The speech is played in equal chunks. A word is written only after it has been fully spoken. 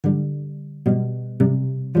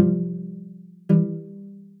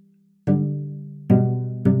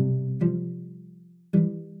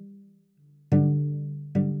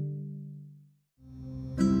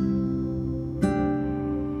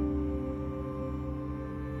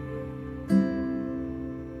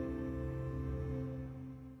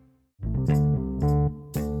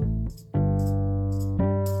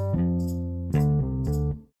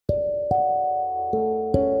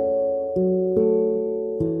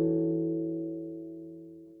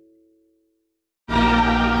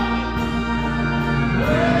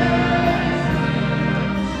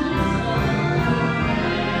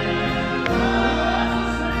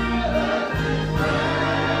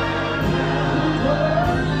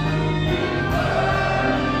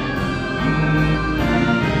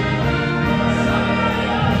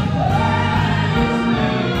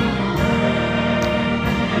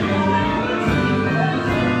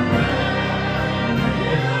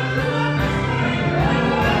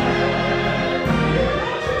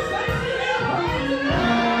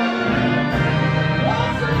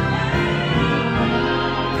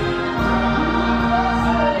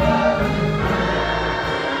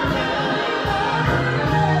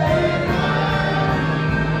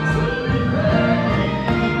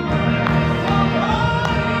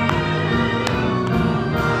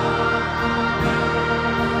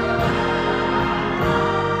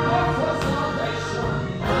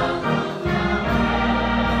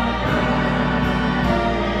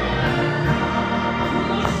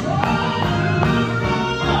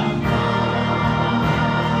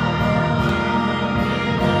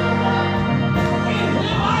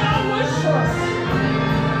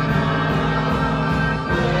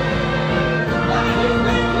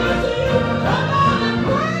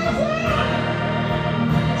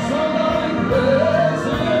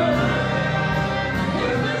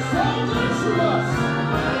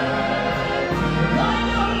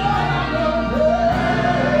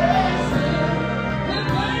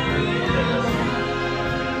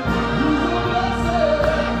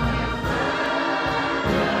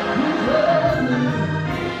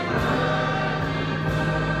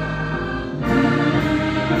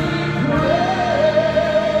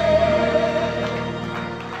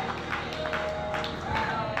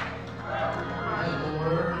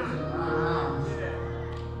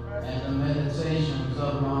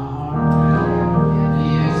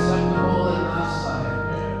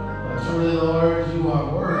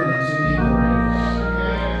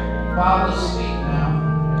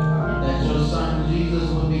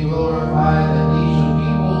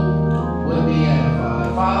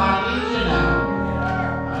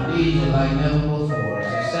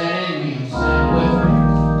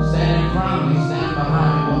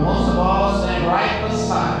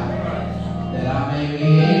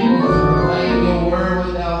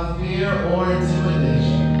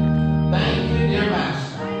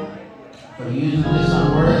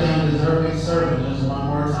servant just one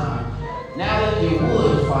more time. Now that you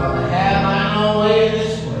would, Father, have thine own way in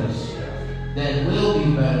this place that will be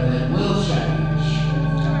better, that will change,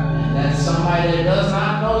 and that somebody that does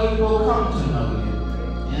not know you will come to know you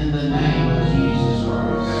in the name of Jesus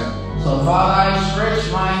Christ. So, Father, I stretch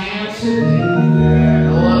my hands to thee.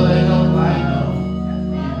 No other help I know.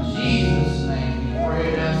 In Jesus' name, we pray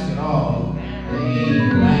and ask it all.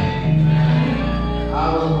 Amen. I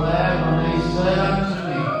was glad when they said unto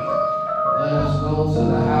me, let us go to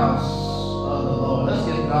the house of the Lord. Let's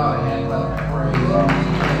give God a hand clap of praise.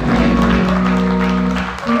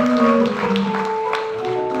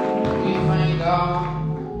 We thank God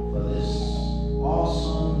for this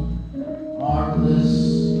awesome, marvelous,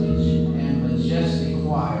 and majestic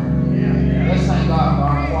choir. Let's thank God for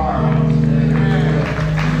our choir today.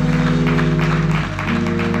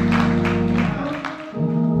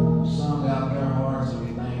 Sung out their hearts, and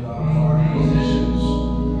we thank God for our musicians,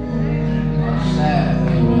 our staff,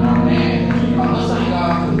 and our band. Let's thank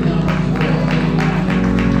God for them as well.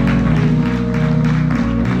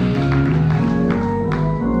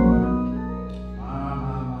 My.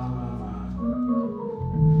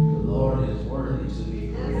 The Lord is worthy to be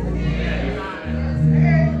praised.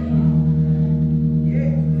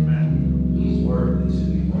 He's worthy to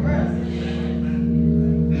be praised.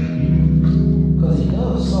 Because he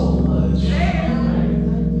does so much.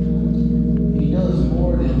 He does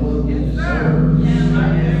more than what we deserve.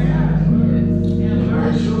 And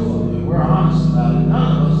we're truthful and we're honest about it.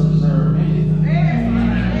 None of us deserve anything.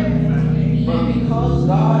 But because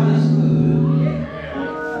God is good,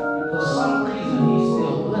 for some reason he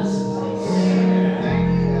still blesses us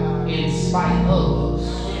in spite of us.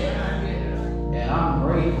 And I'm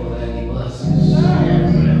grateful that he blesses us.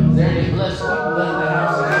 Is there any blessed people in the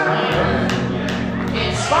house? In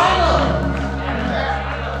spite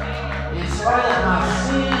of my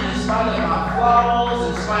sin, in spite of my flaws,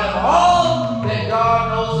 in spite of all that God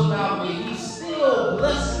knows about me, he still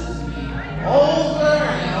blesses me over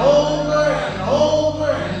and over and over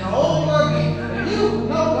and over again. If you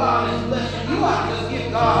know God is blessing you, ought to just give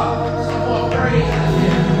God some more praise.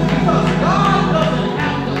 Because God doesn't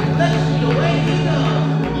have to bless you the way he does,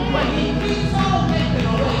 but he keeps on making a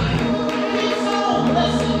way. He keeps on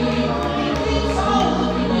blessing you. He keeps on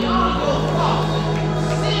looking beyond your faults,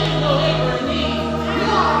 seeing your every need. You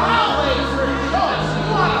ought to always rejoice.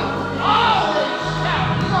 You ought to always shout.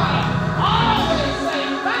 You ought to always say,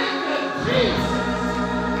 thank you, Jesus.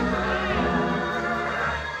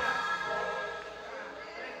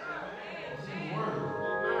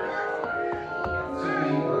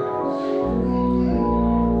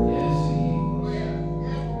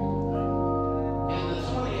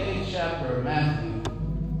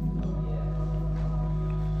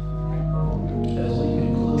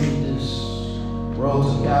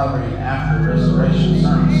 Calvary after Restoration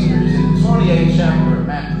Sermon Series in the 28th chapter of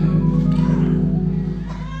Matthew,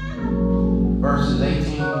 verses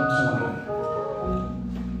 18 through 20.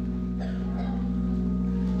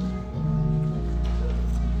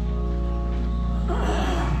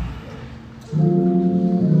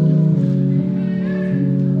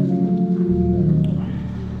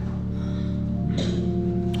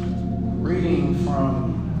 Reading from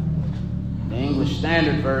the English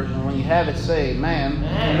Standard Version. When you have it, say amen.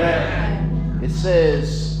 Amen. It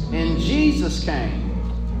says, and Jesus came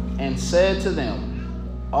and said to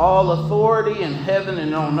them, all authority in heaven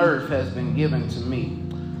and on earth has been given to me.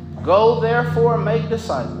 Go therefore and make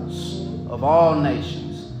disciples of all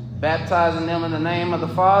nations, baptizing them in the name of the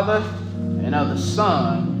Father and of the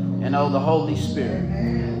Son and of the Holy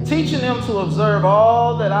Spirit, teaching them to observe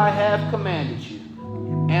all that I have commanded you.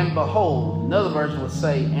 And behold, another version would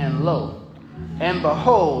say, and lo, and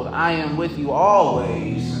behold, I am with you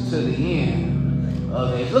always to the end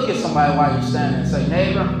of days. Look at somebody while you're standing and say,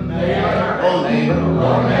 neighbor, oh neighbor,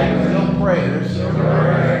 your prayers,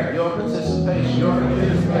 your participation,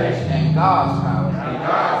 and God's power.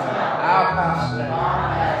 Our pastor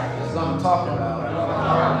is going to talk about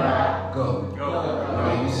go.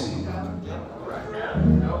 Let me see.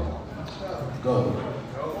 Go.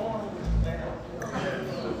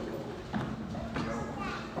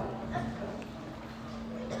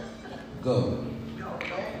 Go.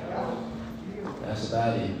 That's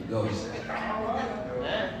about it. Go.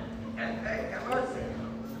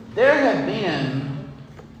 There have been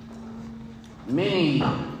many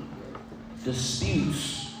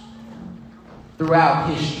disputes throughout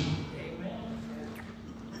history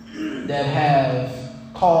that have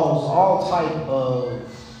caused all type of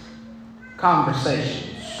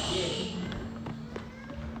conversations.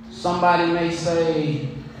 Somebody may say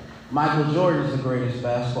Michael Jordan is the greatest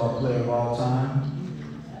basketball player of all time.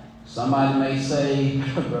 Somebody may say,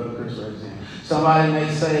 Brother Chris raised his hand. Somebody may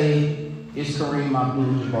say it's Kareem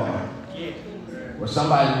Abdul-Jabbar. Or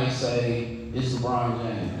somebody may say it's LeBron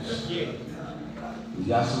James. We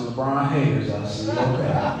got some LeBron haters, I see. Okay.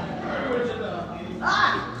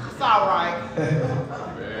 It's all right.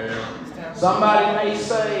 Somebody may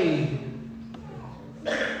say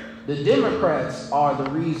the Democrats are the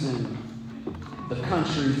reason the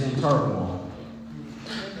country's in turmoil.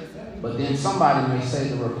 But then somebody may say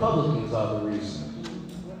the Republicans are the reason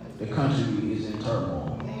the country is in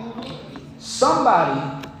turmoil.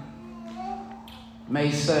 Somebody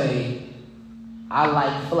may say, I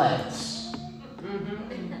like flats.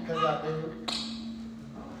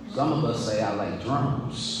 Some of us say, I like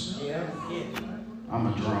drums. I'm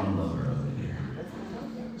a drum lover over here.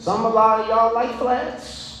 A lot of y'all like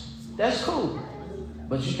flats. That's cool.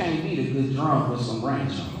 But you can't beat a good drum with some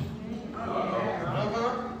ranch on it.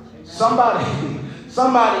 Somebody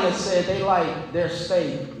has said they like their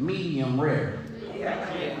steak medium rare.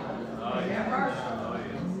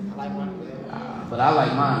 But I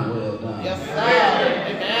like mine well done. Yes, sir.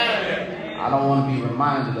 Amen. I don't want to be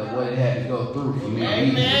reminded of what it had to go through for me to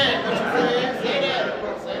eat it.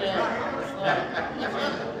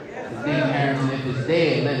 If it's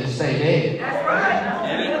dead, let it stay dead.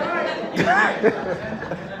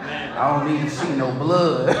 I don't need to see no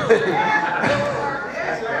blood.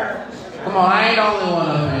 Come on, I ain't the only one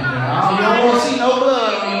up in here. I don't want to see no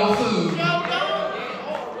blood on your food.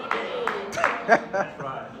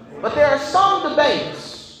 But there are some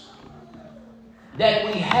debates that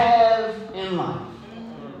we have in life.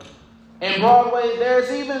 In Broadway,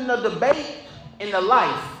 there's even a debate in the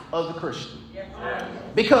life of the Christian.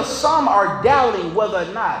 Because some are doubting whether or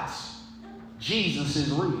not Jesus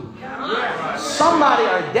is real. Somebody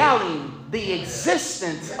are doubting the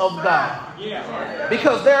existence of God.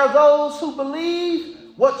 Because there are those who believe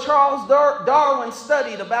what Charles Darwin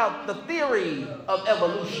studied about the theory of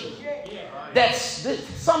evolution. That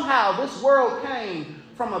somehow this world came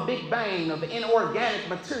from a big bang of inorganic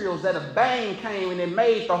materials, that a bang came and it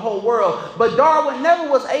made the whole world. But Darwin never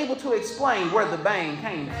was able to explain where the bang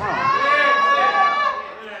came from.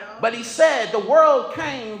 But he said the world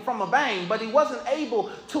came from a bang, but he wasn't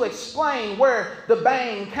able to explain where the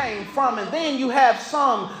bang came from. And then you have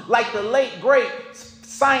some, like the late great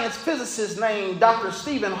science physicist named Dr.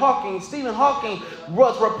 Stephen Hawking. Stephen Hawking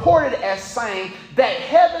was reported as saying that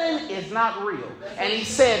heaven is not real. And he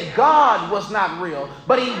said God was not real.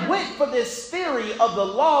 But he went for this theory of the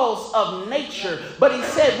laws of nature. But he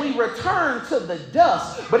said we return to the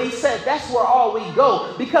dust. But he said that's where all we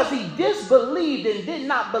go. Because he disbelieved and did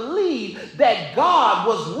not believe that God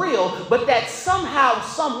was real. But that somehow,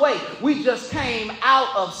 some way, we just came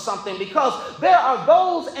out of something. Because there are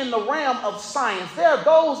those in the realm of science. There are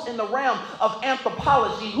those in the realm of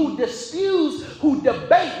anthropology who dispute, who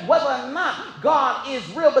debate whether or not God is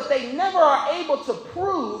real, but they never are able to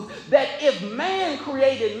prove that if man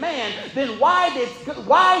created man, then why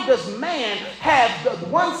does man have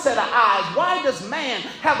one set of eyes? Why does man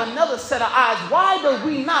have another set of eyes? Why do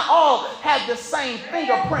we not all have the same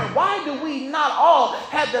fingerprint? Why do we not all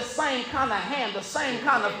have the same kind of hand, the same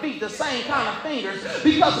kind of feet, the same kind of fingers?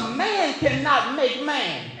 Because man cannot make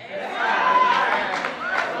man.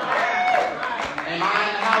 Am I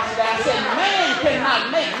in the house today? I said man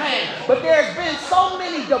cannot make man. But there's been so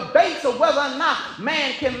many debates of whether or not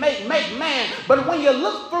man can make man. But when you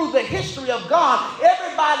look through the history of God,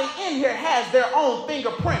 everybody in here has their own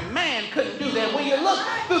fingerprint. Man couldn't do that. When you look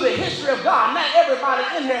through the history of God, not everybody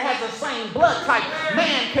in here has the same blood type.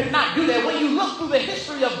 Man could not do that. When you look through the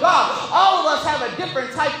history of God, all of us have a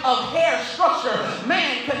different type of hair structure.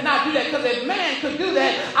 Man could not do that. Because if man could do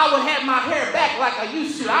that, I would have my hair back like I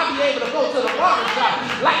used to. I'd be able to go to the barber shop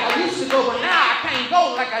like I used to go, but now I can't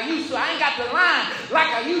go like I used to. I ain't got the line like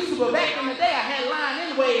I used to, but back in the day I had line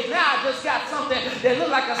anyways. Now I just got something that look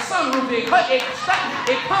like a sunroof. It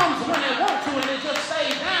comes when it wants to and it just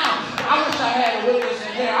stays down. I wish I had a witness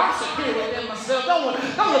in here. I'm secure within myself. Don't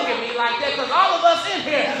look at me like that, because all of us in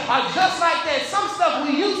here are just like that. Some stuff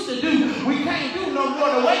we used to do, we can't do no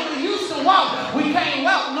more. The way we used to walk, we can't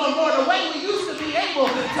walk no more. The way we used to be able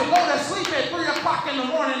to go to sleep at 3 o'clock in the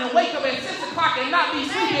morning and wake up at 6 o'clock and not be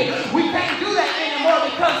sleepy, we can't do that anymore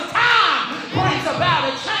because time brings about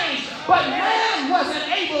a change. But man wasn't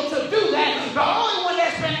able to do that. The only one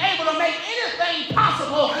that's been able to make anything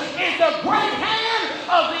possible is the great hand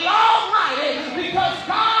of the Almighty, because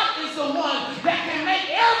God is the one that can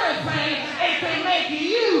make everything and can make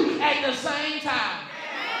you at the same time.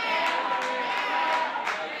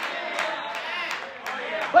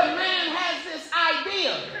 But man has this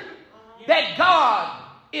idea that God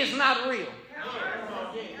is not real.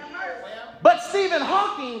 But Stephen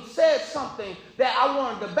Hawking said something that I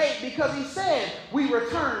want to debate because he said we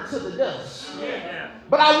return to the dust.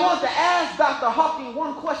 But I want to ask Dr. Hawking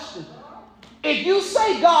one question. If you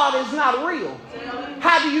say God is not real,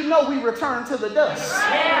 how do you know we return to the dust?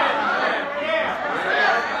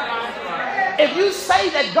 If you say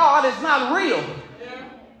that God is not real,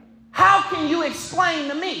 how can you explain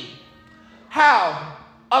to me how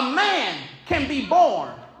a man can be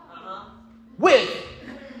born with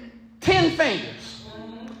 10 fingers,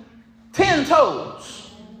 10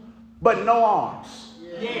 toes, but no arms?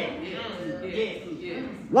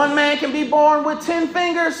 One man can be born with 10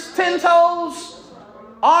 fingers, 10 toes,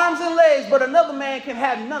 arms and legs, but another man can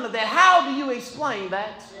have none of that. How do you explain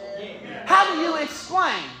that? How do you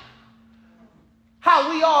explain how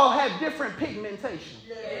we all have different pigmentation?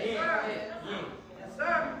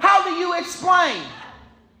 How do you explain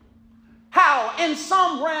how in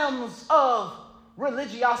some realms of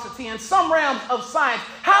religiosity, in some realms of science,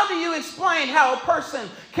 how do you explain how a person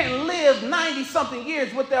can live 90-something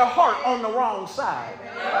years with their heart on the wrong side?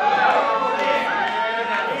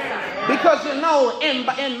 Because you know,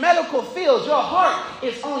 in medical fields, your heart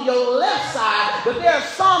is on your left side, but there are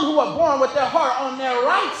some who are born with their heart on their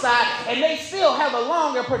right side, and they still have a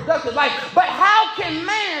longer, productive life. But how can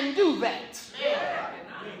man do that?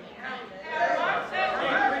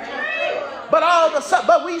 But all of a sudden,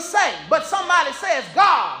 but somebody says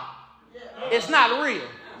God is not real.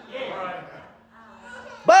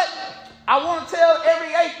 But I want to tell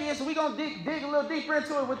every atheist, we're going to dig a little deeper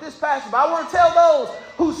into it with this passage, but I want to tell those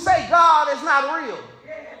who say God is not real,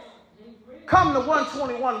 come to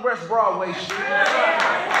 121 West Broadway Street.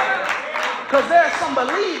 Because there are some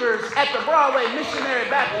believers at the Broadway Missionary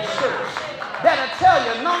Baptist Church that'll tell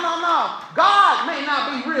you, no, God may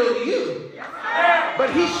not be real to you,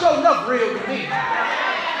 but he showed up real to me.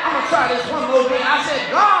 I'm going to try this one more thing. I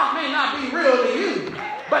said, God may not be real to you,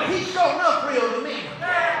 but he showed up real to me.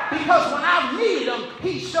 Because when I need him,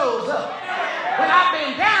 he shows up. When I've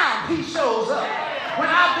been down, he shows up. When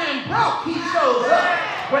I've been broke, he shows up.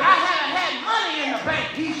 When I haven't had money in the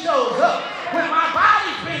bank, he shows up. When my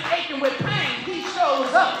body's been aching with pain, he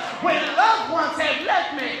shows up. When loved ones have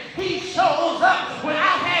left me, he shows up. When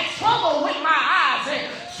I've had trouble with my eyes and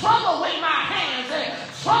trouble with my hands and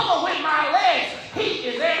trouble with my legs,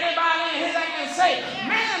 is there anybody in here that can say,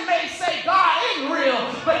 man may say God isn't real,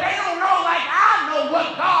 but they don't know like I know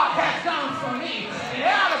what God has done for me. And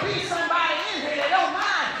there ought to be somebody in here that don't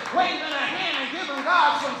mind waving a hand and giving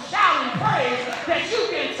God some shouting praise, that you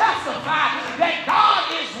can testify that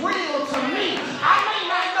God is real to me. I may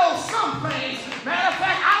not know some things. Matter of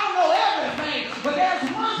fact, I don't know everything, but there's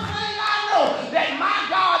one thing I know, that my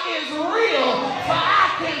God is real, for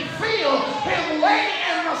I can feel him waiting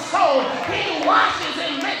in my soul. He washes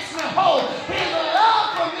and makes me whole. His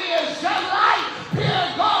love for me is just like pure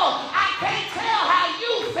gold. I can't tell how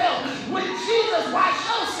you felt when Jesus washed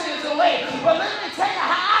your sins away, but let me tell you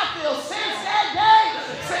how I feel since that day,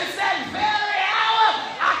 since that very hour.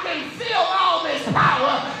 I can feel all this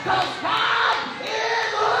power, because God is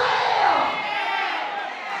real.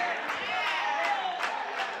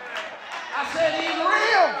 I said he's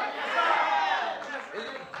real.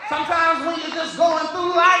 Sometimes when you're just going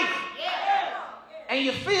through life and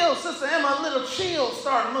you feel, Sister Emma, a little chill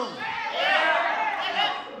start moving,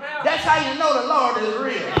 that's how you know the Lord is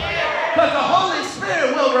real. Because the Holy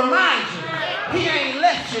Spirit will remind you he ain't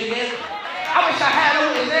left you yet. I wish I had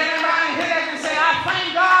a witness. Is there anybody here that can say, I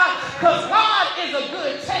thank God? Because God is a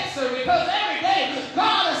good texter. Because every day,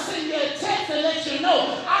 God will send you a text to let you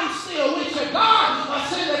know I'm still with you. God will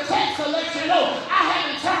send a text to let you know I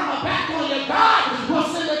haven't turned my back on you. God will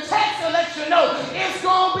send a text to let you know it's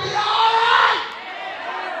going to be all right.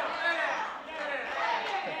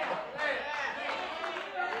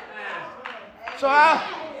 So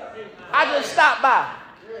I just stopped by.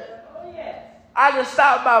 I just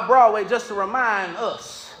stopped by Broadway just to remind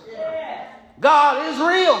us, God is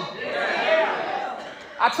real.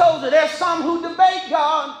 I told you there's some who debate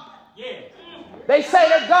God. They say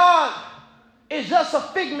that God is just a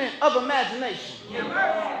figment of imagination.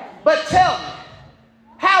 But tell me,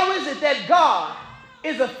 how is it that God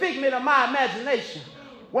is a figment of my imagination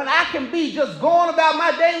when I can be just going about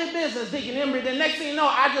my daily business, Deacon Embry, the next thing you know,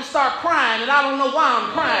 I just start crying and I don't know why I'm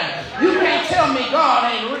crying? You can't tell me God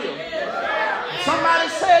ain't real. Somebody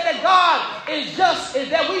said that God is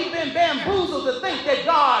that we've been bamboozled to think that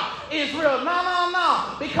God is real.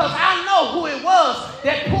 No. Because I know who it was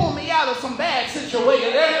that pulled me out of some bad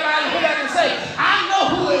situations. Everybody here that can say, I know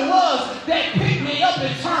who it was that picked me up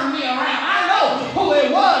and turned me around. I know who it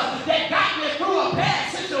was that got me through a bad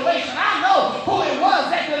situation. I know who it was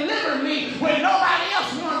that delivered me when nobody else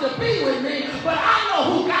wanted to be with me.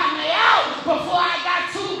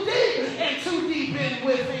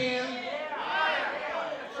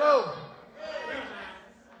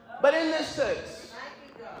 But in this text,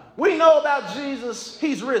 we know about Jesus.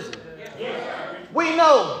 He's risen. We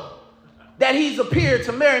know that he's appeared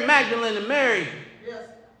to Mary Magdalene and Mary,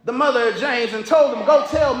 the mother of James, and told them, go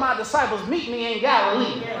tell my disciples, meet me in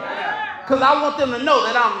Galilee. Because I want them to know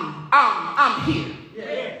that I'm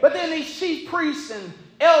here. But then these chief priests and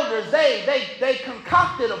elders, they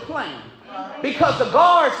concocted a plan. Because the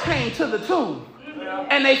guards came to the tomb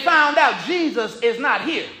and they found out Jesus is not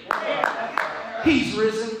here. He's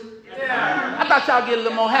risen. I thought y'all get a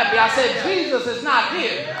little more happy. I said Jesus is not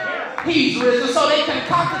here. He's risen. So they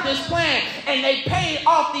concocted this plan and they paid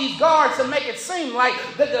off these guards to make it seem like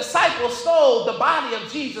the disciples stole the body of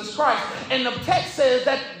Jesus Christ. And the text says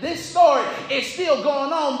that this story is still going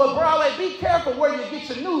on. But Broadway, be careful where you get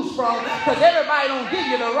your news from, because everybody don't give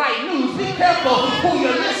you the right news. Be careful who you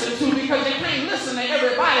listen to, because you can't listen to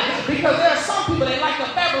everybody. Because there are some people that like to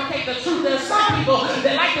fabricate the truth. There are some people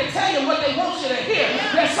that like to tell you what they want you to hear.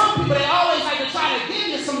 There are some people that always like to try to give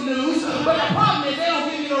you some news. But the problem is they don't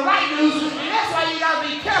give you the right news, and that's why you got to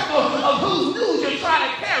be careful of whose news you're trying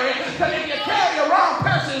to carry, because if you carry the wrong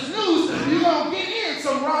person's news, you're going to get in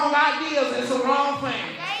some wrong ideas and some wrong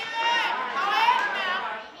things.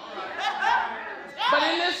 But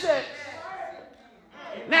in this text,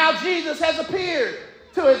 now Jesus has appeared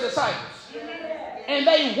to his disciples, and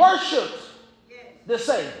they worshiped the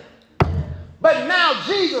Savior. But now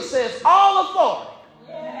Jesus says, all authority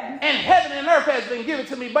in heaven and earth has been given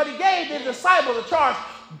to me. But he gave his disciples a charge.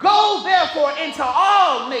 Go therefore into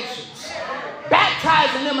all nations,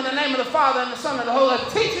 baptizing them in the name of the Father and the Son and the Holy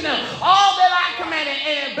Ghost, teaching them all that I commanded,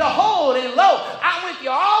 and behold, and lo, I'm with you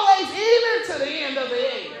always, even to the end of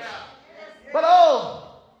the age. But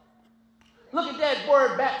look at that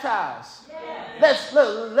word baptize.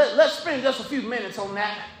 Let's spend just a few minutes on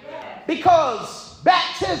that. Because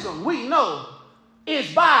baptism, we know,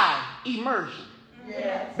 is by immersion.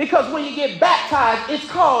 Because when you get baptized, it's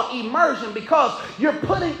called immersion, because you're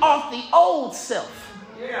putting off the old self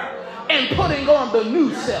and putting on the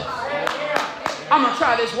new self. I'm going to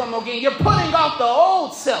try this one more again. You're putting off the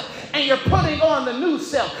old self and you're putting on the new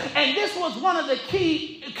self. And this was one of the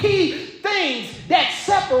key things that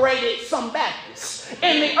separated some Baptists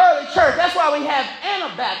in the early church. That's why we have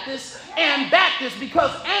Anabaptists and Baptists,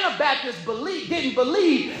 because Anabaptists didn't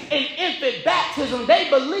believe in infant baptism. They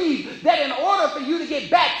believed that in order for you to get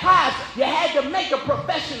baptized, you had to make a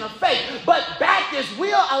profession of faith. But Baptists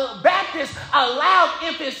allowed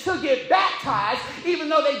infants to get baptized, even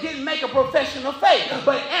though they didn't make a profession of faith.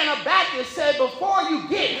 But Anabaptists said, before you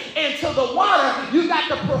get into the water, you got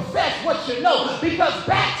to profess what you know. Because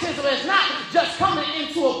baptism is not just coming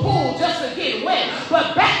into a pool just to get wet,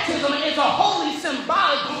 but baptism is a holy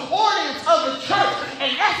symbolic ordinance of the church.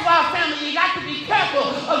 And that's why, family, you got to be careful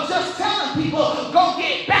of just telling people, go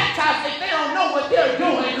get baptized, if they don't know what they're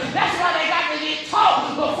doing. That's why they got to get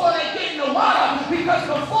taught before they get in the water. Because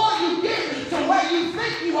before you get to where you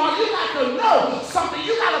think you are, you got to know something.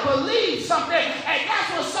 You got to believe something. And that's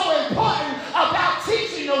what's so important about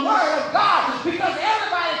teaching the word of God. Because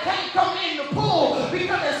everybody can't come in the pool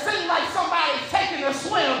because it seems like somebody's taking a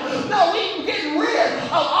swim. No, we getting rid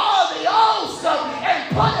of all the old stuff and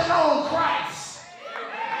putting on Christ.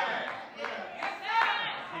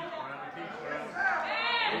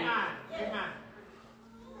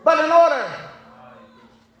 But in order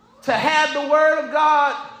to have the word of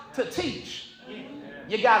God to teach,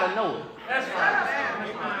 you got to know it. That's right.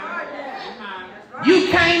 You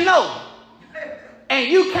can't know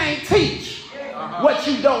and you can't teach what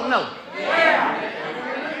you don't know.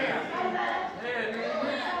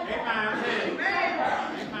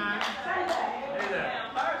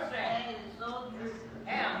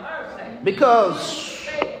 Because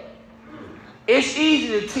it's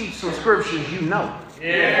easy to teach some scriptures you know.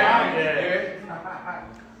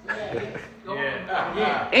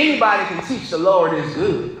 Anybody can teach the Lord is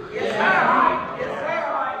good.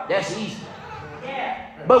 That's easy.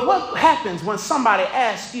 But what happens when somebody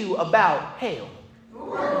asks you about hell?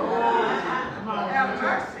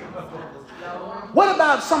 What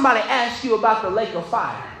about if somebody asks you about the lake of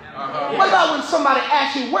fire? What about when somebody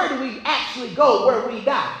asks you, where do we actually go where we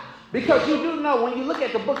die? Because you do know, when you look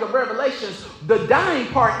at the book of Revelations, the dying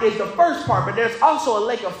part is the first part, but there's also a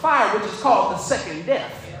lake of fire, which is called the second death.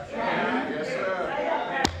 Yes, sir.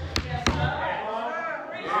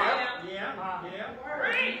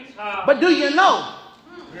 But do you know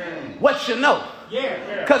what you know?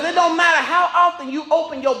 Because it don't matter how often you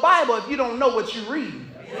open your Bible if you don't know what you read.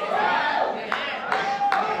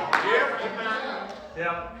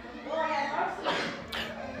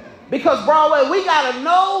 Because, Broadway, we got to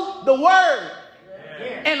know the word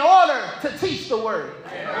in order to teach the word.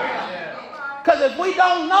 Because Because if we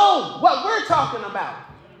don't know what we're talking about,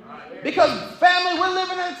 because family, we're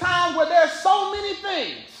living in a time where there's so many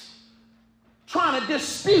things trying to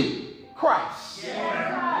dispute Christ.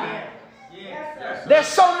 There's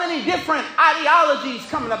so many different ideologies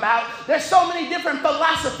coming about. There's so many different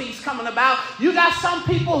philosophies coming about. You got some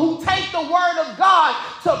people who take the word of God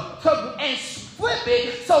and flip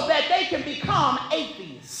it so that they can become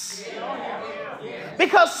atheists.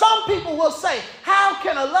 Because some people will say, how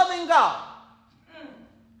can a loving God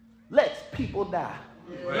let people die?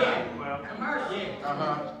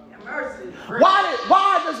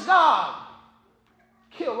 Why does God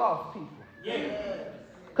kill off people?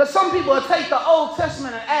 Because some people will take the Old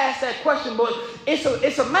Testament and ask that question, but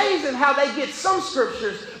it's amazing how they get some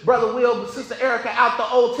scriptures, Brother Will, Sister Erica, out the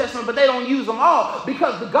Old Testament, but they don't use them all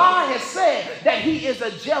because the God has said that he is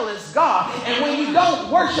a jealous God. And when you don't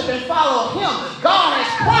worship and follow him, God has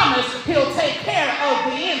promised he'll take care of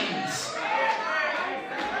the enemies.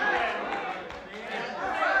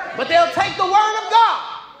 But they'll take the word of God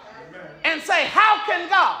and say, how can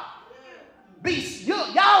God be,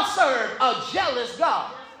 y'all serve a jealous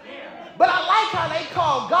God? But I like how they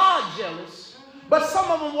call God jealous, but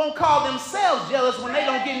some of them won't call themselves jealous when they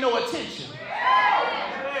don't get no attention.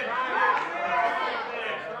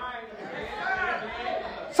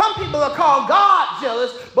 Some people are called God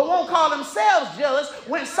jealous, but won't call themselves jealous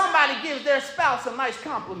when somebody gives their spouse a nice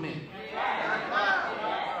compliment.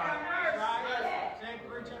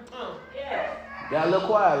 Got a little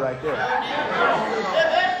quiet right there.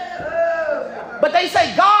 But they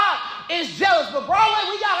say God is jealous. But Broadway,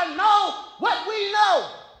 we got to know what we know.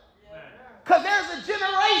 Because there's a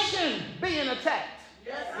generation being attacked.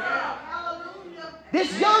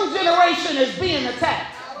 This young generation is being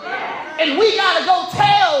attacked. And we got to go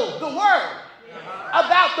tell the world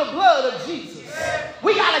about the blood of Jesus.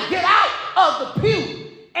 We got to get out of the pew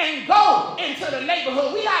and go into the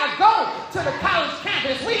neighborhood. We got to go to the college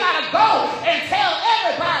campus. We got to go and tell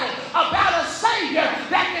everybody about a Savior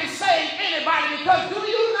that can save anybody. Because do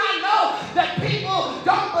you not know that people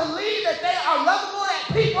don't believe that they are lovable, that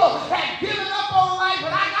people have given up on life?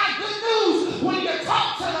 But I got good news. When you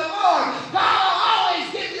talk to the Lord, God will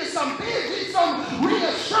always give you some business, some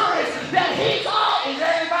reassurance that he's all. Is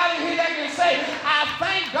there anybody here that can say, I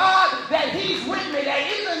thank God that he's with me, that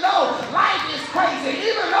even though life is crazy,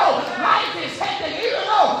 even though life is hectic, even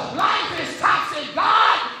though life is toxic,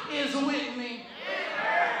 God is with me.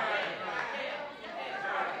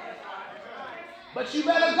 But you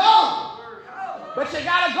better go. But you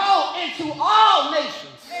got to go into all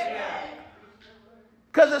nations.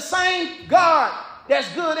 Because the same God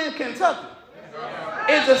that's good in Kentucky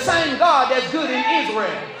is the same God that's good in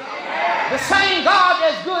Israel. The same God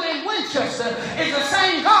that's good in Winchester is the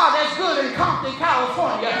same God that's good in Compton,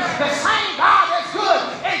 California. The same God that's good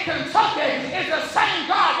in Kentucky is the same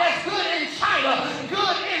God that's good in China,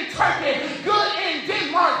 good in Turkey, good in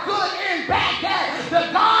Denmark, good in Baghdad.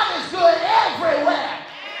 The God is good everywhere.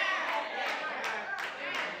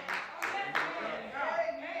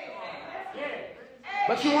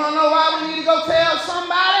 But you want to know why we need to go tell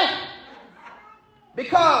somebody?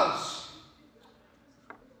 Because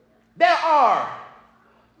there are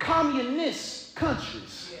communist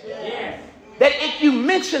countries that if you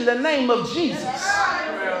mention the name of Jesus,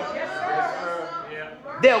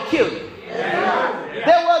 they'll kill you.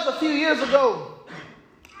 There was a few years ago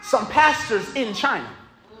some pastors in China.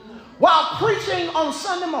 While preaching on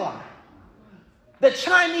Sunday morning, the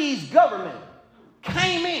Chinese government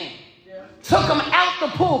came in, took them out the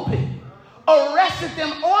pulpit, arrested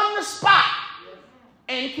them on the spot,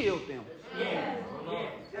 and killed them.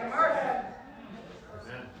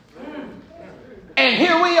 And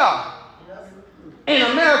here we are in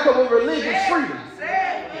America with religious freedom.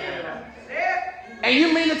 And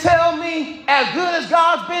you mean to tell me, as good as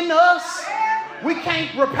God's been to us, we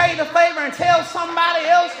can't repay the favor and tell somebody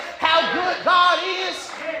else how good God is?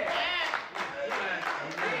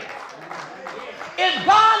 If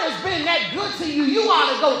God has been that good to you, you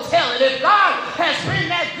ought to go tell it. If God has been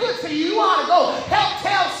that good to you, you ought to go help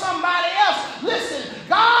tell somebody else. Listen,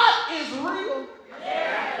 God is real.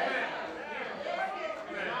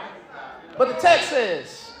 But the text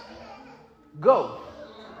says, go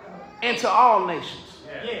into all nations.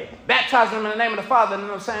 Baptizing them in the name of the Father, in the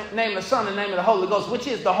name of the Son, in the name of the Holy Ghost, which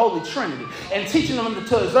is the Holy Trinity, and teaching them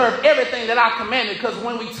to observe everything that I commanded. Because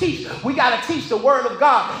when we teach, we got to teach the Word of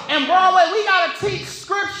God. And Broadway, we got to teach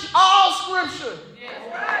Scripture, all Scripture.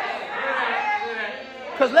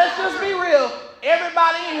 Because let's just be real,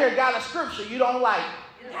 everybody in here got a Scripture you don't like.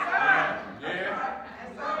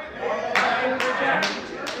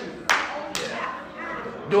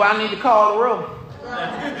 Do I need to call the roll?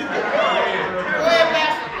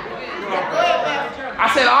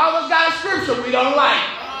 scripture we don't like?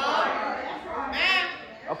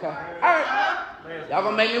 Okay. All right. Y'all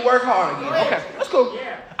gonna make me work hard again. Okay. That's cool.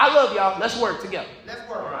 I love y'all. Let's work together. Let's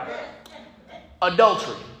work.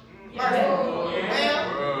 Adultery.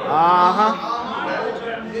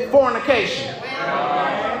 Fornication.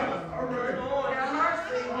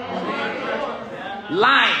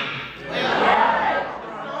 Lying.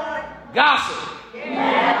 Gossip.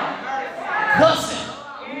 Cussing.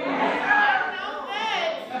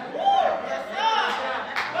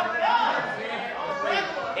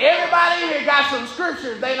 Everybody in here got some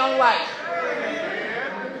scriptures they don't like.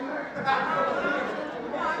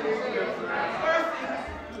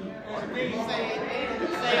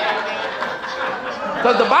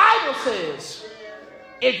 Because the Bible says,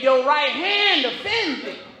 if your right hand offends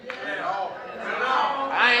thee,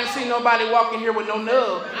 I ain't seen nobody walking here with no nub.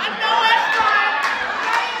 I know that's right.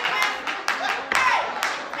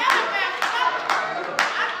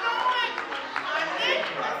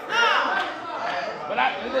 But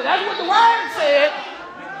that's what the word said.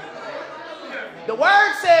 The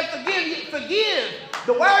word said forgive.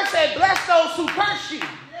 The word said bless those who curse you.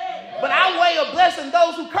 But our way of blessing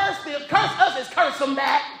those who curse us is curse them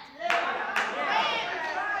back.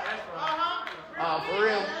 For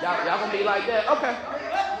real? Y'all gonna be like that? Okay.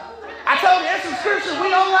 I told you there's some scriptures we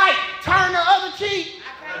don't like. Turn the other cheek.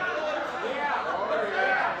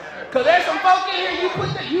 Because there's some folk in here, you put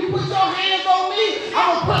your hands on me,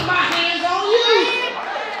 I'm gonna put my hands on you.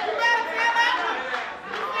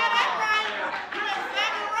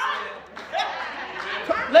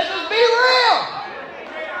 Let's just be real.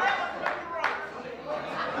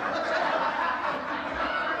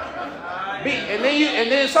 And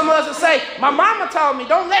then some of us will say, my mama told me,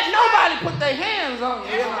 don't let nobody put their hands on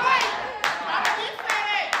you.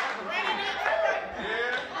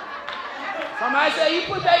 Somebody say, you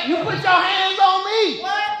put your hands on me.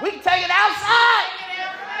 We can take it outside.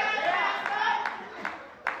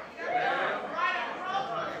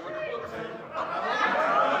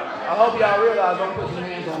 I hope y'all realize don't put your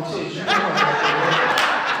hands on chicks.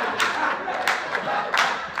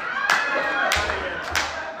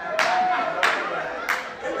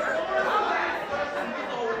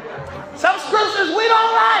 Some scriptures we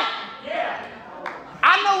don't like.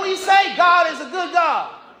 I know we say God is a good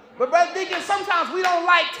God, but Brother Deacon, sometimes we don't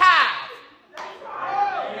like tithe.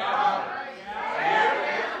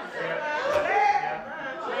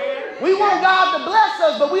 We want God to bless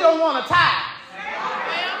us, but we don't want to tithe.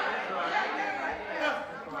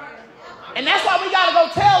 And that's why we got to go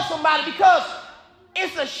tell somebody, because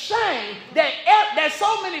it's a shame that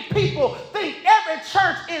so many people think every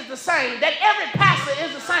church is the same, that every pastor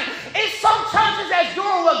is the same. It's some churches that's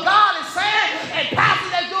doing what God is saying and pastors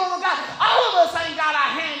that's doing what God. All of us ain't got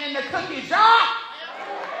our hand in the cookie jar.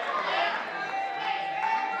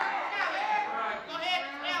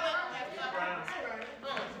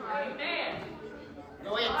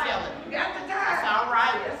 Go ahead and tell it. That's all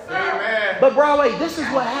right. Amen. But Broadway, this is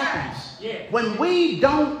what happens. When we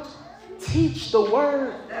don't teach the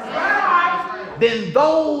word, then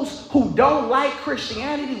those who don't like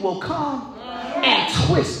Christianity will come and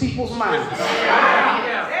twist people's minds.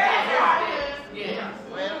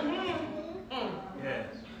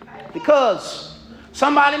 Because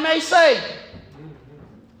somebody may say,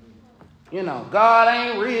 God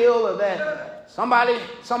ain't real, or that. Somebody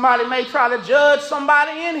may try to judge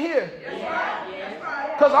somebody in here.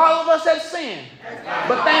 Because all of us have sinned.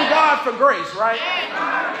 But thank God for grace, right?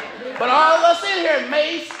 But all of us in here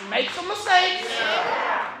may make some mistakes.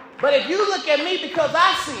 But if you look at me because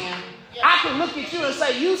I sin, I can look at you and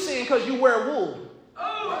say you sin because you wear wool.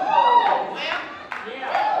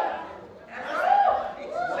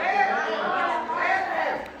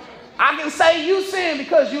 I can say you sin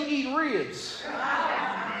because you eat ribs.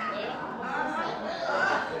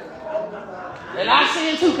 And I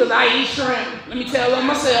sin too because I eat shrimp. Let me tell them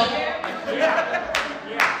myself.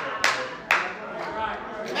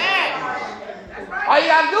 All you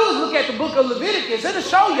got to do is look at the book of Leviticus. It'll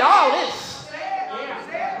show you all this.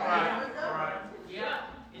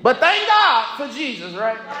 But thank God for Jesus,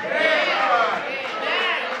 right?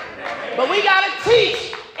 But we got to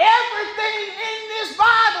teach everything in this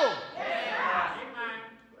Bible.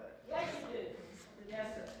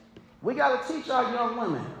 We got to teach our young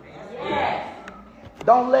women.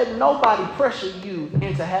 Don't let nobody pressure you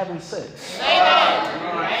into having sex.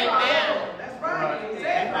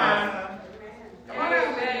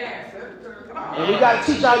 And we got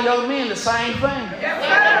to teach our young men the same thing.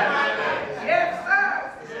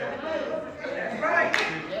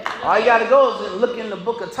 All you got to go is look in the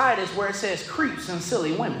book of Titus where it says creeps and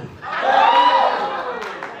silly women.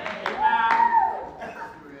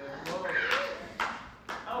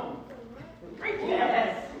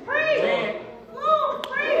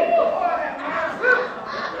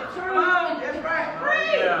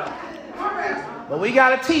 We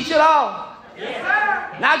got to teach it all. Yes,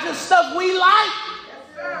 sir. Not just stuff we like. Yes,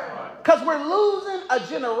 sir. Because we're losing a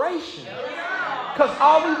generation. Because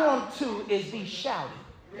all we want to is be shouted.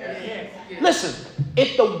 Yes. Listen,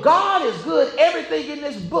 if the God is good, everything in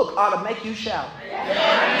this book ought to make you shout.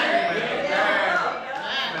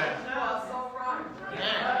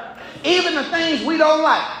 Even the things we don't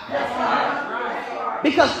like.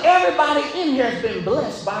 Because everybody in here has been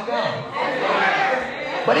blessed by God.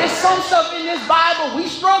 But there's some stuff in this Bible we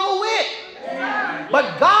struggle with.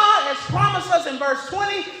 But God has promised us in verse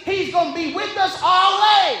 20, He's going to be with us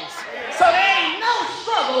always. So there ain't no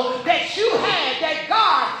struggle that you had that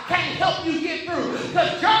God can't help you get through.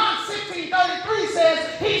 Because John 16:33 says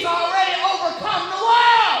He's already overcome the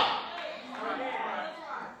world.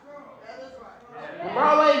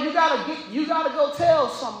 Broadway, you gotta go tell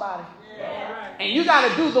somebody. And you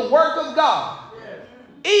gotta do the work of God.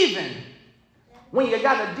 Even when you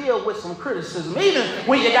got to deal with some criticism, even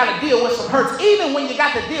when you got to deal with some hurts, even when you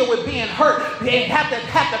got to deal with being hurt and have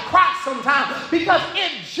to cry sometimes. Because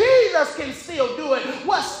if Jesus can still do it,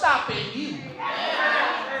 what's stopping you?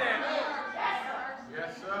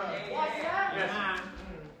 Yes, sir. Yes.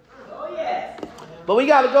 Oh, yes. But we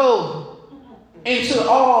got to go into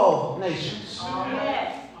all nations.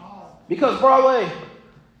 Yes. Because, Broadway,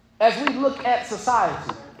 as we look at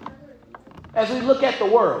society, as we look at the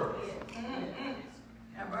world,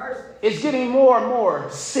 it's getting more and more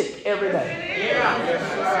sick every day.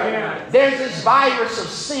 There's this virus of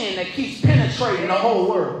sin that keeps penetrating the whole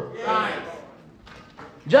world.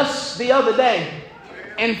 Just the other day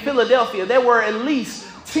in Philadelphia, there were at least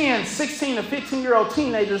 10, 16 to 15-year-old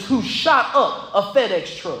teenagers who shot up a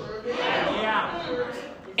FedEx truck.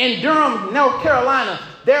 In Durham, North Carolina,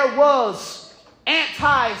 there was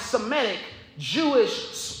anti-Semitic Hitler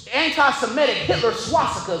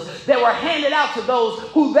swastikas that were handed out to those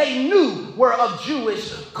who they knew were of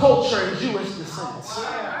Jewish culture and Jewish descent.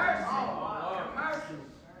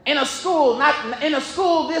 In a school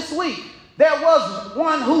this week, there was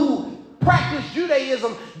one who practiced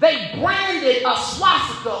Judaism. They branded a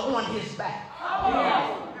swastika on his back.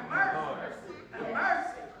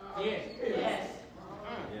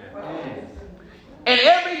 And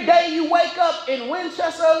every day you wake up in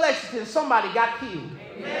Winchester or Lexington, somebody got killed.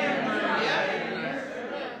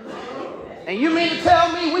 And you mean to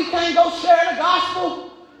tell me we can't go share the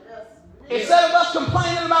gospel? Instead of us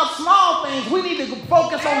complaining about small things, we need to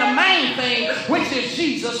focus on the main thing, which is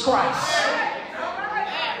Jesus Christ.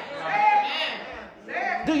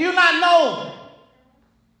 Do you not know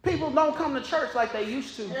people don't come to church like they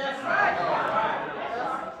used to?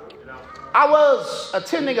 I was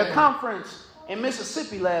attending a conference in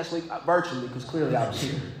Mississippi last week, virtually, because clearly I was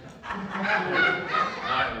here. I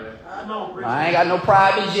ain't got no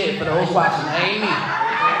private jet for those watching. That ain't me.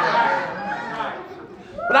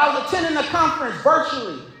 But I was attending a conference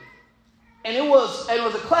virtually, and it was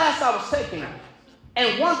a class I was taking.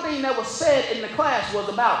 And one thing that was said in the class was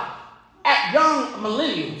about young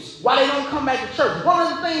millennials, why they don't come back to church. One of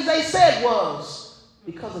the things they said was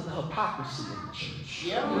because of the hypocrisy in the church.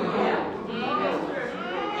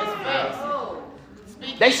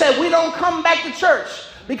 They said we don't come back to church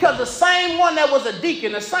because the same one that was a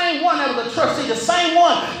deacon, the same one that was a trustee, the same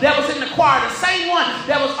one that was in the choir, the same one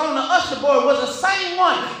that was on the usher board was the same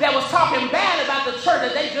one that was talking bad about the church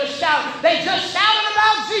that they just shouted. They just shouted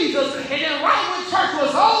about Jesus, and then right when church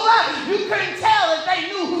was over, you couldn't tell if they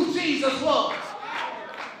knew who Jesus was.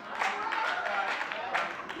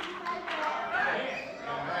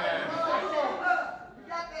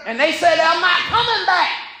 And they said, I'm not coming back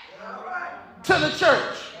to the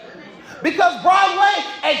church. Because Broadway,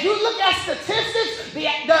 as you look at statistics, the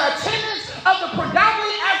attendance of the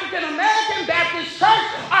predominantly African American Baptist church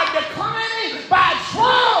are declining by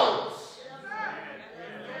droves.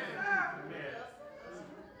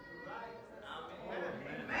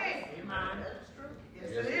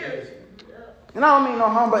 And I don't mean no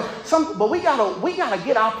harm, but we gotta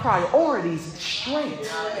get our priorities straight.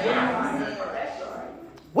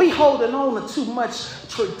 We holding on to too much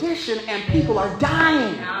tradition, and people are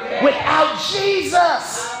dying without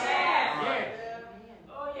Jesus.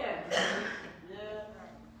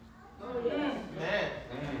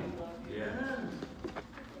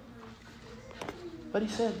 But he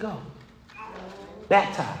said, go.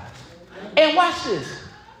 Baptize. And watch this.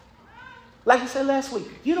 Like I said last week,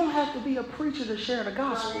 you don't have to be a preacher to share the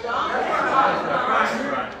gospel.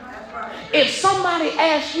 If somebody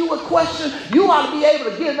asks you a question, you ought to be able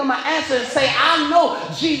to give them an answer and say, I know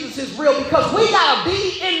Jesus is real, because we got to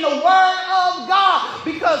be in the Word of God.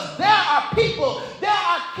 Because there are people, there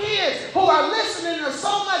are kids who are listening to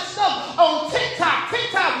so much stuff on TikTok.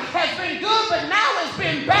 TikTok has been good, but now it's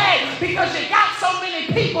been bad because you got so many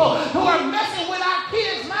people who are messing with our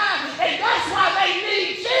kids' minds, and that's why they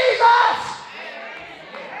need Jesus.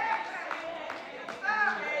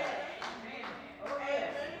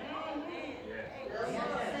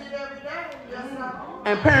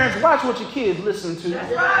 And parents, watch what your kids listen to.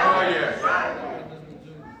 That's right.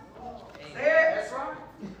 That's right.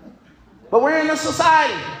 But we're in a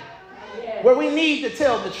society where we need to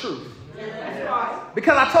tell the truth.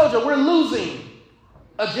 Because I told you, we're losing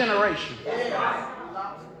a generation.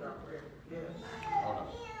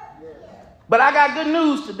 But I got good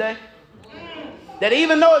news today. That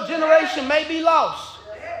even though a generation may be lost,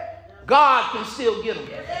 God can still get them.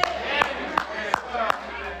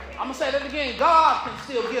 I'm going to say that again. God can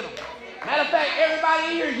still get them. Matter of fact,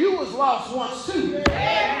 everybody in here, you was lost once too.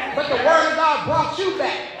 But the word of God brought you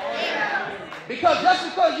back. Because just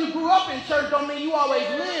because you grew up in church don't mean you always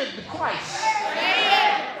lived Christ.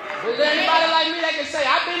 Is there anybody like me that can say,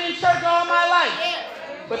 I've been in church all my life,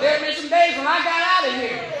 but there have been some days when I got out of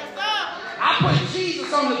here. I put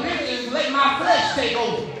Jesus on the bench and let my flesh take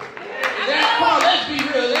over. Come on, let's be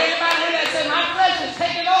real. Is there anybody here that said my flesh is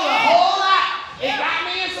taking over a whole lot? It got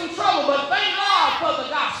me in some trouble, but thank God for the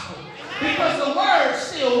gospel. Because the word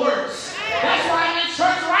still works. That's why I'm in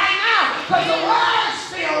church right now. Because the word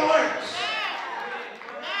still works.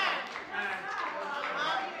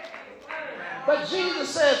 But Jesus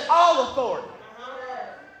says all authority.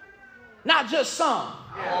 Not just some.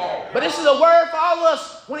 But this is a word for all of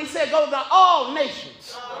us when he said go to all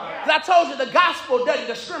nations. Because I told you the gospel doesn't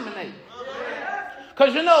discriminate.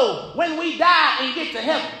 Because you know, when we die and get to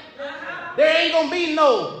heaven, there ain't going to be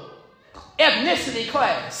no ethnicity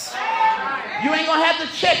class. You ain't going to have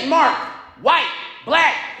to check mark white,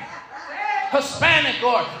 black, Hispanic,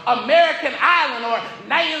 or American Island, or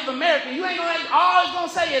Native American. You ain't going to, all it's going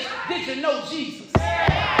to say is, did you know Jesus?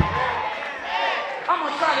 I'm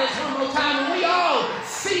going to try this one more time. When we all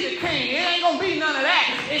see the King, it ain't going to be none of that.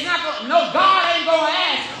 It's not going to, no, God ain't going to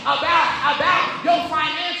ask about your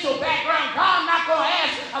financial background. God not going to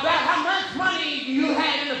ask about how much money you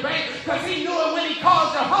had in the bank, because he knew it when he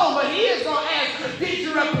called you home. But he is going to ask, did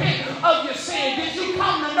you repent of your sin? Did you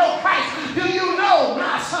come to know Christ? Do you know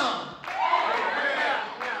my son?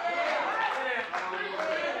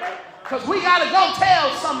 Because we got to go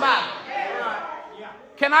tell somebody.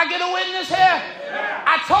 Can I get a witness here?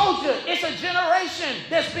 I told you, it's a generation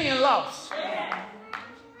that's being lost.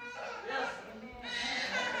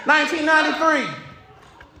 1993,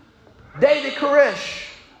 David Koresh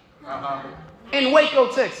in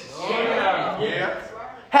Waco, Texas,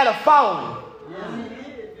 had a following.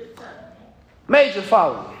 Major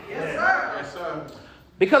following. Yes, sir.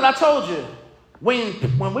 Because I told you,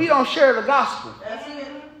 when we don't share the gospel,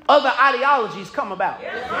 other ideologies come about.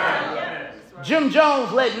 Jim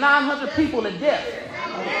Jones led 900 people to death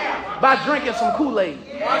by drinking some Kool-Aid.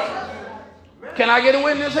 Can I get a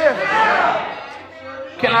witness here?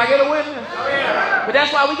 Can I get a witness? But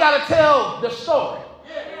that's why we got to tell the story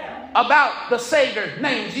about the Savior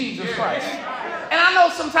named Jesus Christ. And I know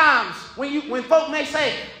sometimes when folk may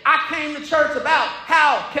say, I came to church about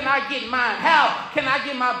how can I get mine? How can I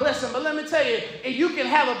get my blessing? But let me tell you, if you can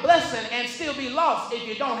have a blessing and still be lost if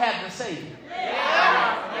you don't have the Savior.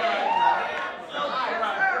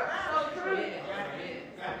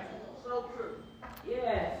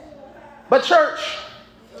 But church,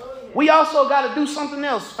 we also got to do something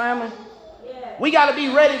else, family. We got to be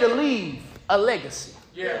ready to leave a legacy.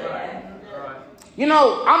 You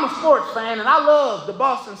know, I'm a sports fan, and I love the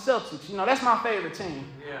Boston Celtics. You know, that's my favorite team.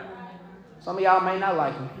 Some of y'all may not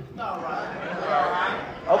like them.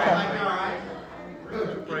 Okay.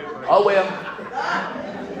 Oh, well.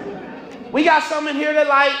 We got some in here that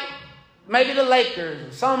like maybe the Lakers,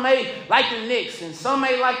 and some may like the Knicks, and some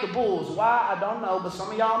may like the Bulls. Why? I don't know, but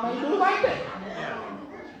some of y'all may do like that.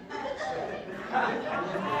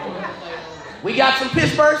 We got some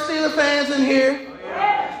Pittsburgh Steelers fans in here.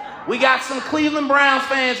 We got some Cleveland Browns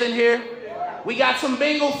fans in here. We got some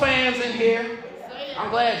Bengal fans in here.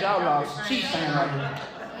 I'm glad y'all lost. Chiefs fans right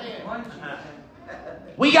here.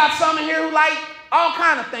 We got some in here who like all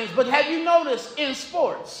kind of things. But have you noticed in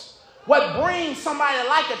sports, what brings somebody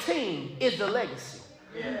like a team is the legacy.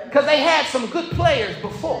 Because they had some good players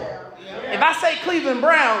before. If I say Cleveland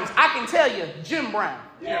Browns, I can tell you Jim Brown.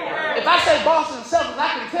 If I say Boston Celtics,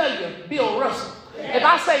 I can tell you Bill Russell. If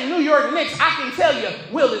I say New York Knicks, I can tell you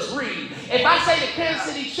Willis Reed. If I say the Kansas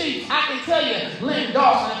City Chiefs, I can tell you Lynn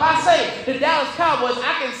Dawson. If I say the Dallas Cowboys,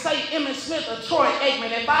 I can say Emmitt Smith or Troy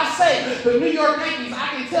Aikman. If I say the New York Yankees, I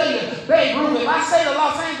can tell you Babe Ruth. If I say the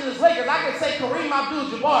Los Angeles Lakers, I can say Kareem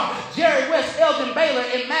Abdul-Jabbar, Jerry West, Elgin Baylor,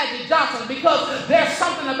 and Magic Johnson, because there's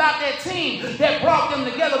something about that team that brought them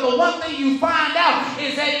together. But one thing you find out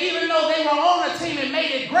is that even though they were on a team and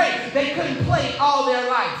made it great, they couldn't play all their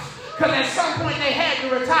life. Because at some point they had to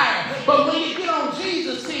retire. But when you get on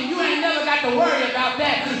Jesus' team, you ain't never got to worry about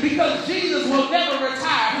that. Because Jesus will never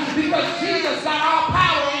retire. Because Jesus got all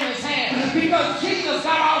power in his hand. Because Jesus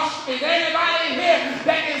got all... Is there anybody in here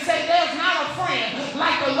that can say there's not a friend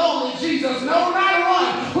like the lowly Jesus? No, not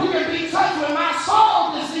one who can be touched with my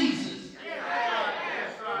soul diseases.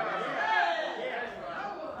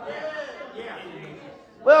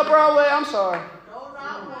 Well, Broadway, I'm sorry.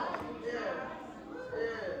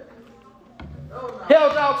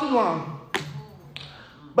 Held y'all too long.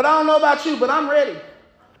 But I don't know about you, but I'm ready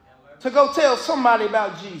to go tell somebody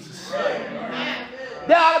about Jesus.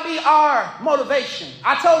 That ought to be our motivation.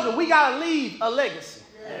 I told you, we got to leave a legacy.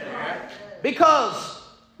 Because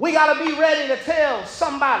we got to be ready to tell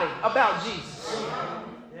somebody about Jesus.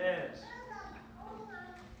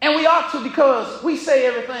 And we ought to, because we say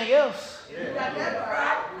everything else.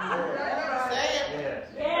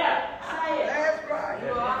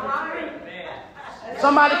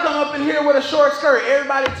 Somebody come up in here with a short skirt.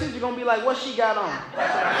 Everybody teacher going to be like, what she got on?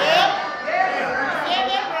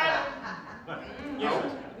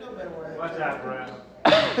 Watch out, bro.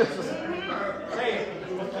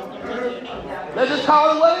 Let's just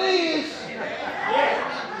call it what it is.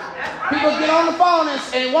 People get on the phone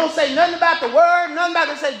and won't say nothing about the word, nothing about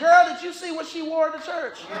it. Say, girl, did you see what she wore to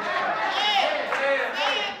church?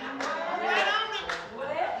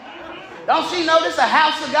 Don't she know this is a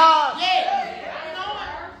house of God?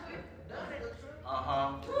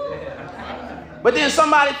 But then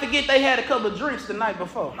somebody forget they had a couple of drinks the night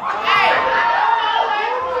before.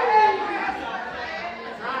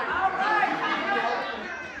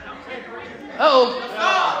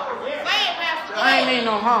 I ain't mean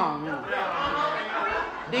no harm.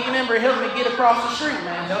 Deacon Ember helped me get across the street,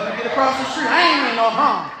 man. Help me get across the street. I ain't mean no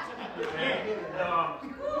harm.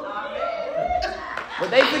 But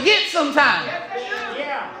they forget sometimes.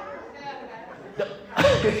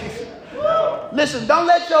 Listen, don't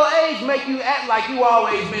let your age make you act like you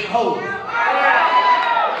always been holy.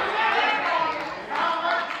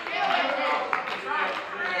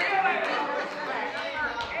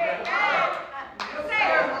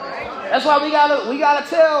 That's why we gotta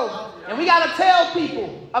tell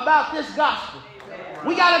people about this gospel.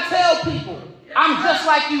 We gotta tell people, I'm just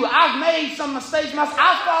like you. I've made some mistakes myself.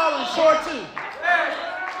 I've fallen short too.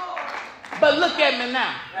 But look at me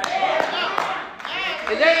now.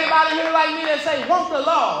 Is there anybody here like me that say, won't the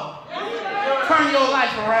Lord turn your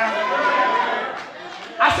life around?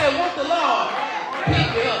 I said, won't the Lord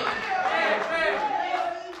pick you up?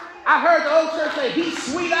 I heard the old church say, he's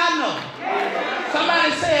sweet, I know.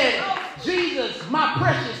 Somebody said, Jesus, my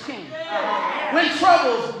precious King. When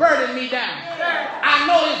troubles burden me down, I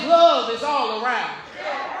know his love is all around.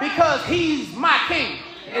 Because he's my King.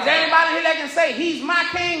 Is there anybody here that can say, he's my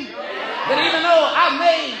King? That even though I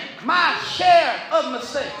made my share of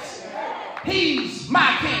mistakes, he's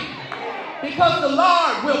my King. Because the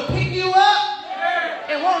Lord will pick you up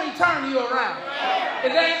and won't he turn you around.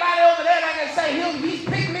 Is there anybody over there that can say, he's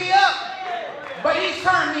picked me up, but he's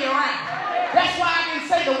turned me around? That's why I can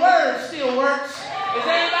say the word still works. Is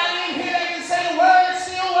there anybody in here that can say the word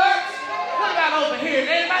still works? What about over here? Is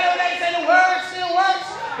there anybody over there that can say the word still works?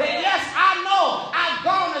 That yes, I know I've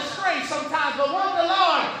gone astray sometimes, but won't the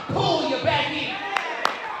Lord pull you back in?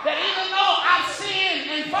 That even though I've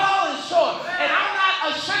sinned and fallen short, and I'm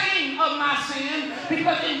not ashamed of my sin,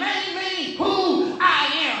 because it made me who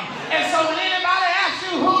I am. And so when anybody asks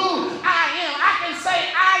you who I am, I can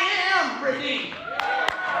say I am redeemed.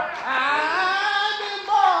 I've been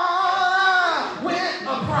born with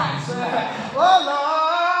a price. Oh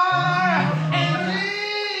Lord, and Jesus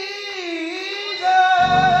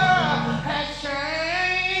has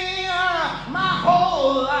changed my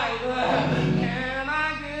whole life. Can I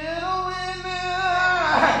get a witness?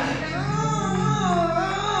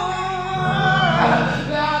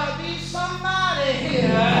 Gotta be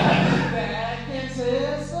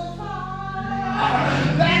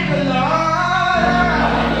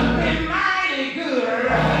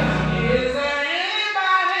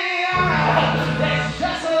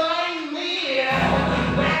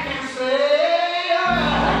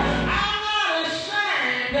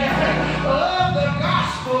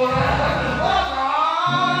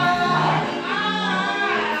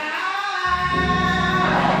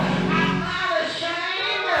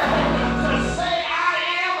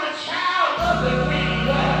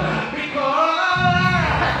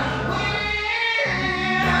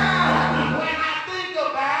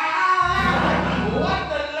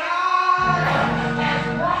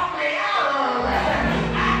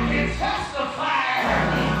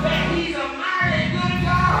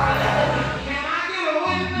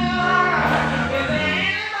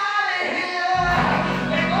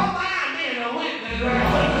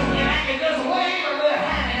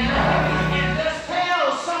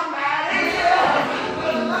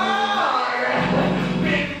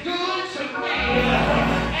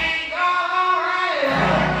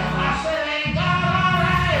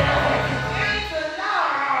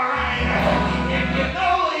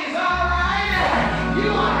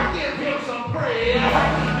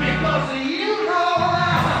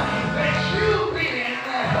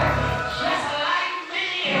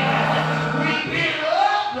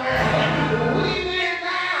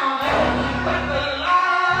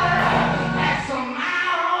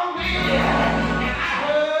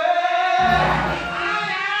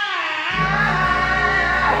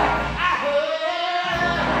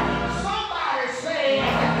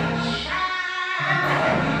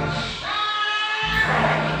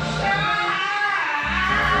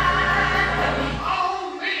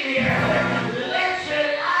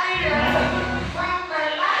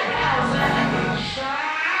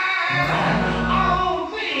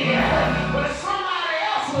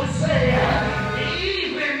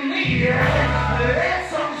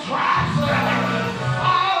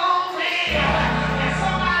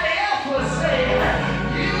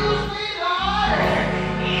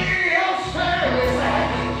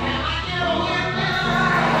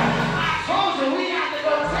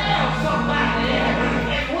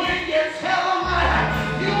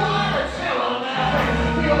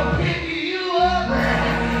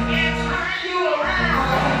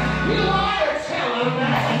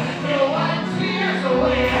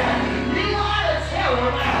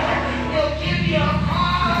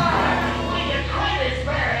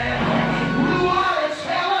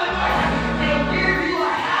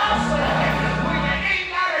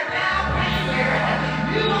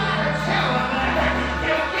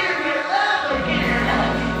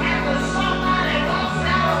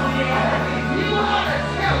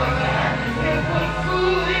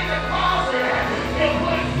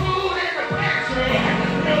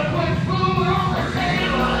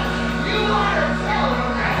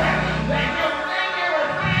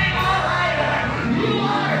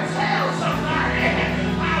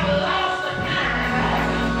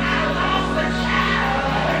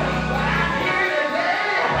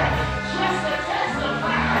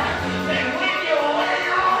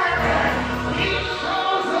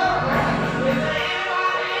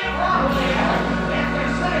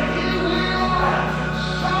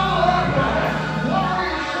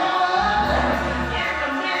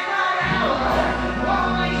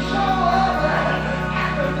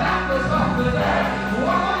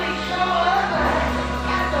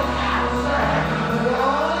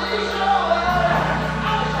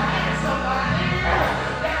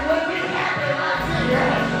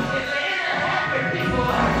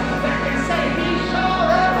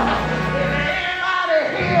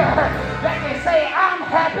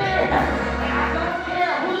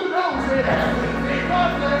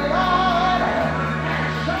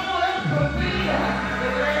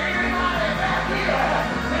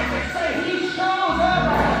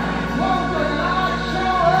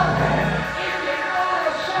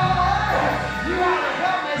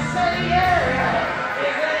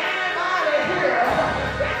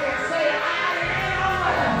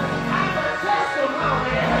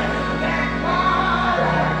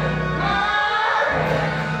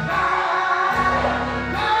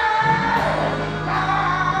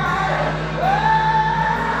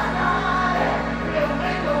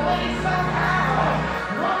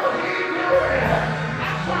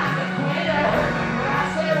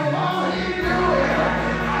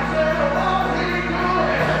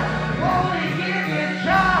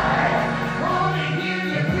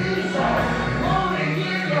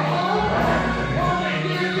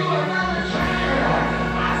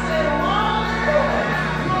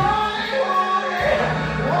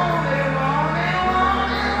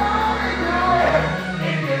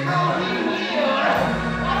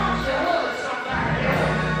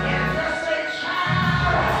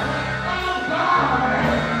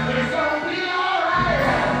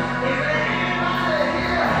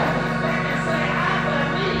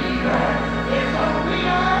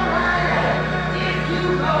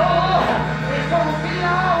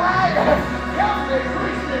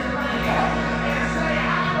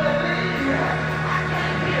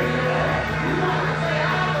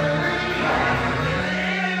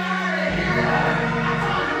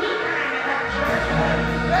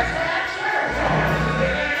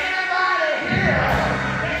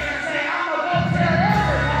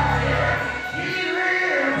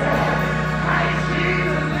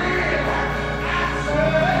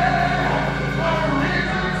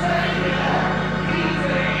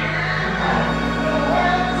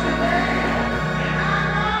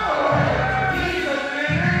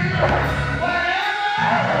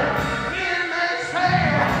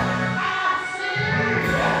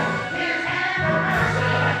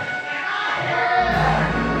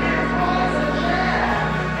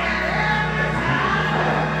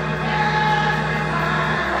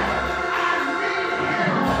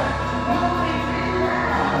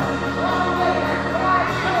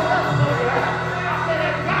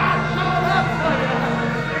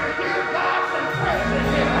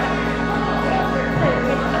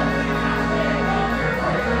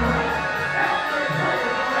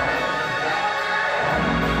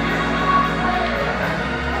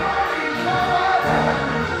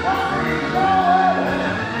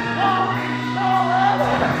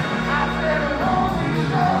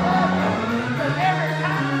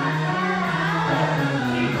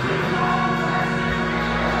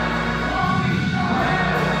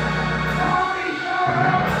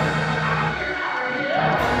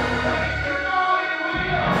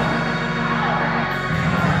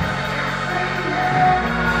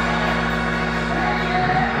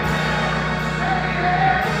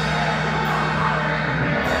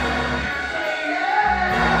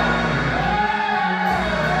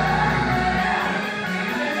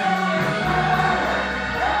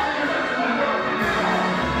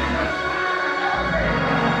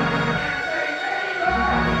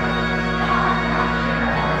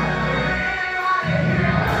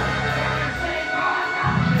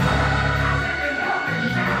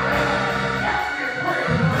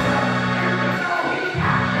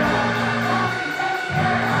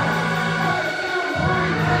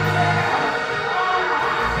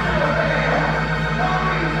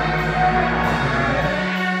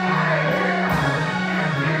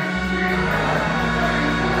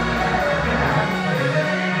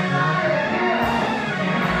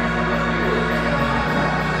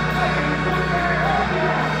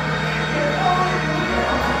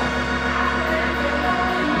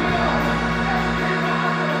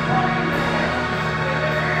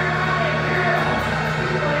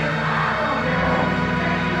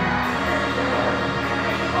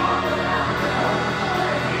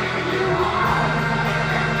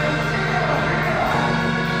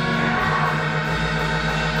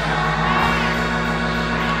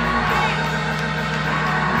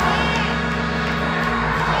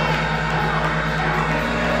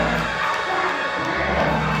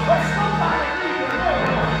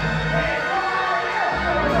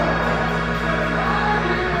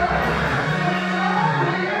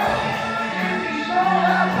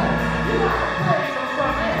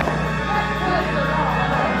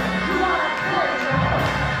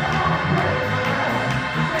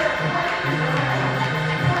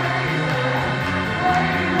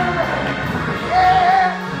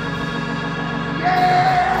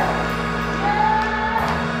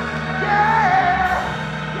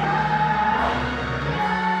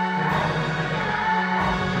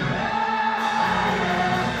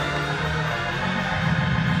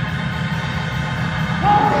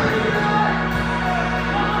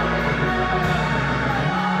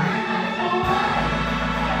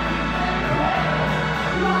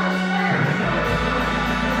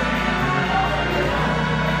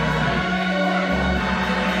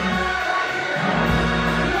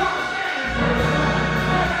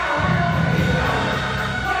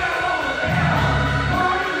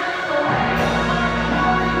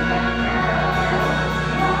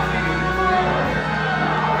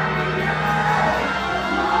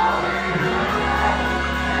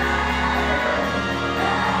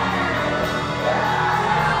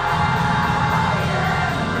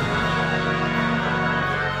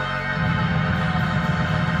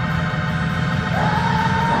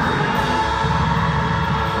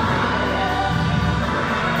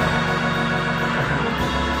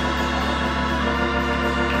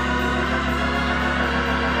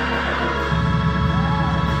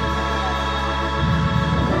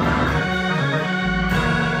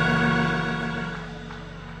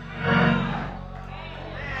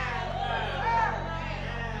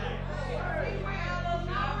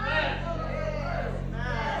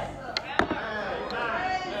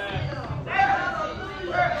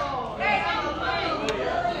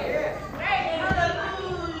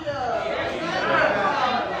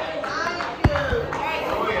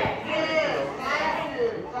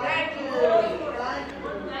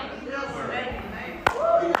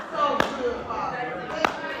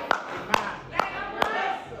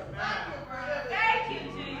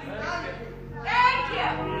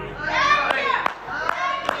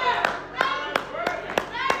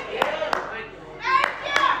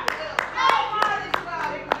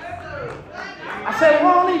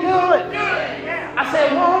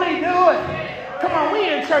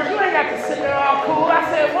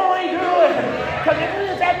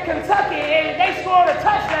scored a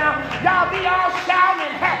touchdown, y'all be all shouting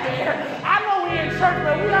and happy. I know we in church,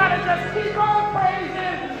 but we ought to just keep on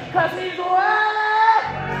praising because he's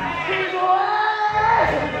worthy. He's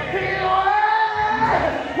worthy. He's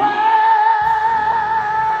worthy.